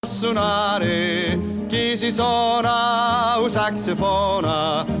Suonare, chi si suona un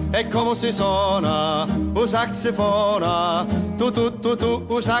saxofona e come si suona un saxofona, tu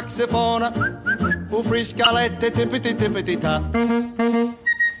un saxofona, un friscalette tipiti ta.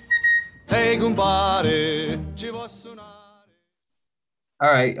 Ehi compare, ci vuoi suonare? All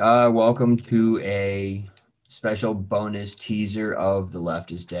right, welcome to a special bonus teaser of The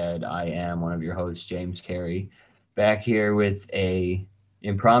Left is Dead. I am one of your hosts, James Carey, back here with a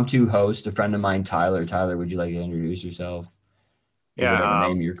impromptu host, a friend of mine, Tyler. Tyler, would you like to introduce yourself or whatever Yeah,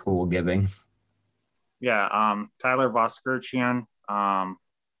 name you're cool giving? Tyler Voskerchian, at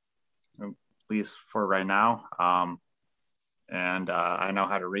least for right now. And I know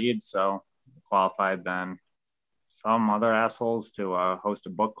how to read, so qualified than some other assholes to host a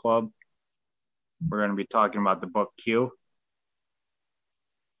book club. We're going to be talking about the book Q.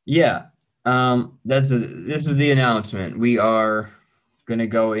 Yeah, this is the announcement. We are gonna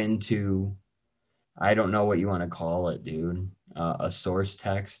go into, I don't know what you want to call it, dude. A source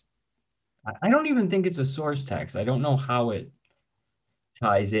text. I don't even think it's a source text. I don't know how it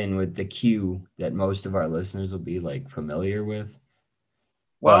ties in with the Q that most of our listeners will be like familiar with.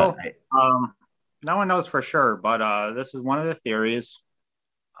 But Well, no one knows for sure, but this is one of the theories.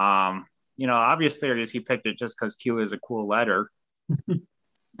 Obvious theory is he picked it just because Q is a cool letter.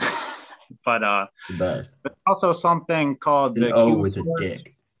 But the best. there's also something called An the O Q with a source.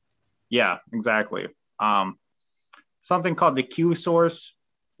 dick. Yeah, exactly. Something called the Q source,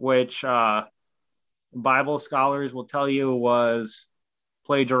 which Bible scholars will tell you was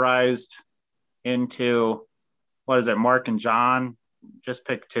plagiarized into, what is it, Mark and John? Just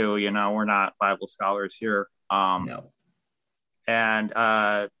pick two, we're not Bible scholars here. No.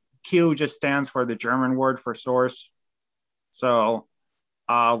 And Q just stands for the German word for source. So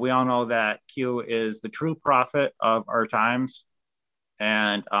we all know that Q is the true prophet of our times.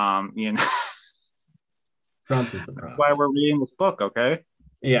 And, Trump is the that's problem. why we're reading this book, okay?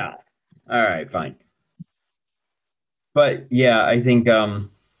 Yeah. All right, fine. But yeah, I think I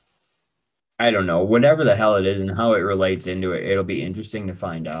don't know, whatever the hell it is and how it relates into it, it'll be interesting to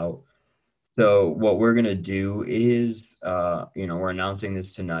find out. So what we're gonna do is we're announcing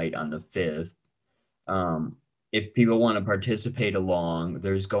this tonight on the 5th. If people want to participate along,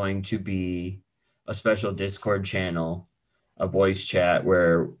 there's going to be a special Discord channel, a voice chat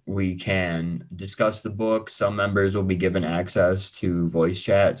where we can discuss the book. Some members will be given access to voice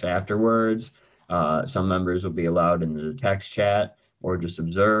chats afterwards. Some members will be allowed into the text chat or just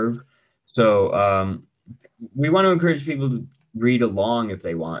observe. So we want to encourage people to read along if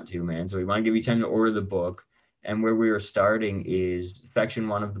they want to, man. So we want to give you time to order the book. And where we are starting is section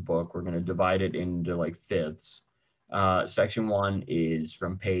 1 of the book. We're going to divide it into like fifths. Section 1 is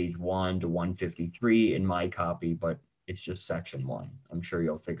from page 1 to 153 in my copy, but it's just section 1. I'm sure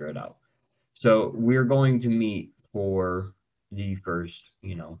you'll figure it out. So we're going to meet for the first,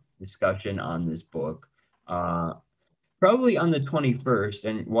 discussion on this book, probably on the 21st,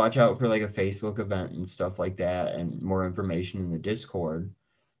 and watch out for like a Facebook event and stuff like that, and more information in the Discord.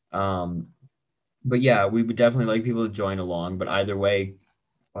 But yeah, we would definitely like people to join along. But either way,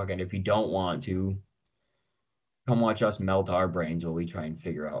 fucking, if you don't want to, come watch us melt our brains while we try and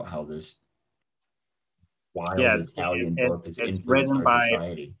figure out how this wild Italian book has it's influenced written our by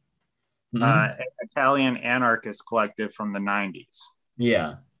society. Italian anarchist collective from the 90s.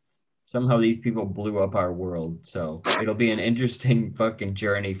 Yeah. Somehow these people blew up our world. So it'll be an interesting fucking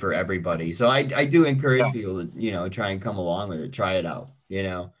journey for everybody. So I do encourage people to, try and come along with it, try it out,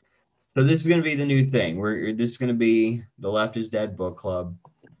 So this is going to be the new thing. This is going to be the Left is Dead book club.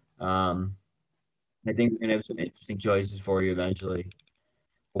 I think we're going to have some interesting choices for you eventually.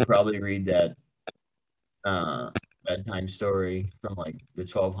 We'll probably read that bedtime story from like the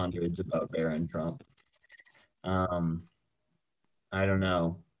 1200s about Baron Trump. I don't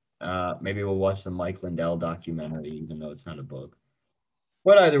know. Maybe we'll watch the Mike Lindell documentary, even though it's not a book.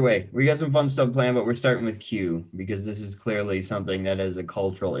 But either way, we got some fun stuff planned, but we're starting with Q because this is clearly something that has a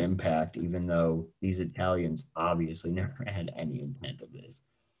cultural impact, even though these Italians obviously never had any intent of this.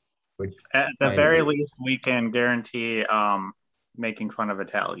 Which at the very least, we can guarantee making fun of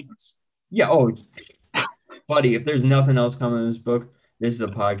Italians. Yeah. Oh, buddy, if there's nothing else coming in this book, this is a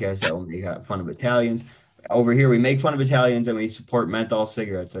podcast that will make fun of Italians. Over here, we make fun of Italians and we support menthol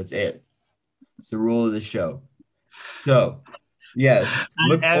cigarettes. That's it. It's the rule of the show. So, yes,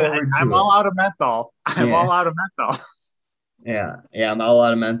 look forward to I'm it. all out of menthol. I'm all out of menthol. Yeah, I'm all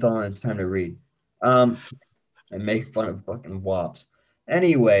out of menthol and it's time to read. And make fun of fucking wops.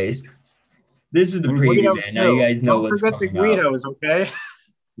 Anyways, this is the preview, man. Now you guys know what's coming up. Don't forget the Guidos, okay?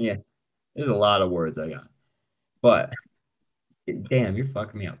 Yeah, there's a lot of words I got. But Damn, you're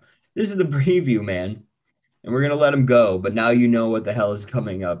fucking me up. This is the preview, man. And we're going to let him go. But now you know what the hell is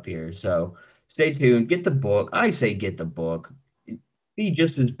coming up here. So stay tuned. Get the book. I say get the book. Be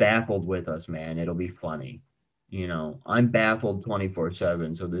just as baffled with us, man. It'll be funny. You know, I'm baffled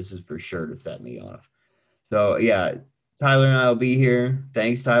 24/7. So this is for sure to set me off. So, yeah, Tyler and I will be here.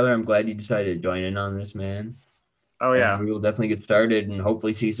 Thanks, Tyler. I'm glad you decided to join in on this, man. Oh, yeah. And we will definitely get started and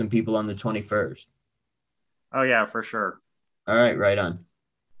hopefully see some people on the 21st. Oh, yeah, for sure. All right, right on.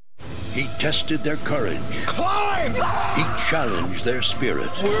 He tested their courage. Climb! He challenged their spirit.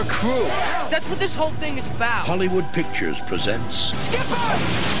 We're a crew. That's what this whole thing is about. Hollywood Pictures presents Skipper!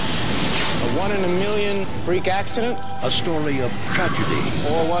 A 1 in a million freak accident? a story of tragedy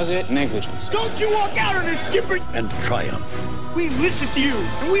Or was it negligence? Don't you walk out on this, Skipper! and triumph. We listened to you,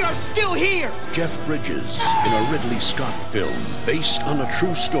 and we are still here! Jeff Bridges in a Ridley Scott film based on a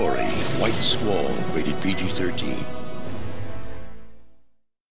true story. White Squall, rated PG-13.